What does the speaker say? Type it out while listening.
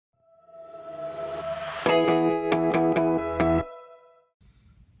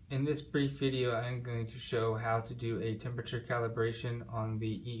this brief video, I'm going to show how to do a temperature calibration on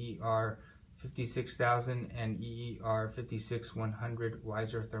the EER56000 and EER56100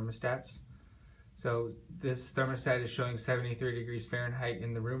 Weiser thermostats. So this thermostat is showing 73 degrees Fahrenheit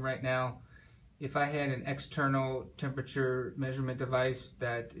in the room right now. If I had an external temperature measurement device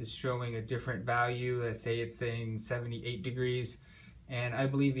that is showing a different value, let's say it's saying 78 degrees, and I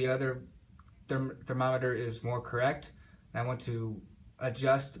believe the other thermometer is more correct, I want to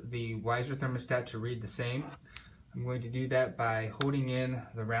adjust the Weiser thermostat to read the same. I'm going to do that by holding in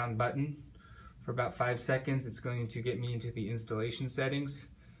the round button for about 5 seconds. It's going to get me into the installation settings.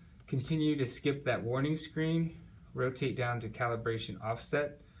 Continue to skip that warning screen, rotate down to calibration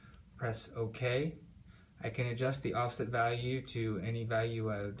offset, press OK. I can adjust the offset value to any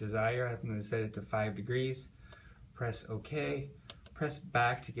value I desire. I'm going to set it to 5 degrees. Press OK. Press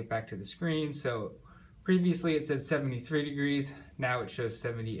back to get back to the screen. So previously it said 73 degrees, now it shows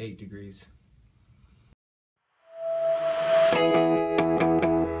 78 degrees.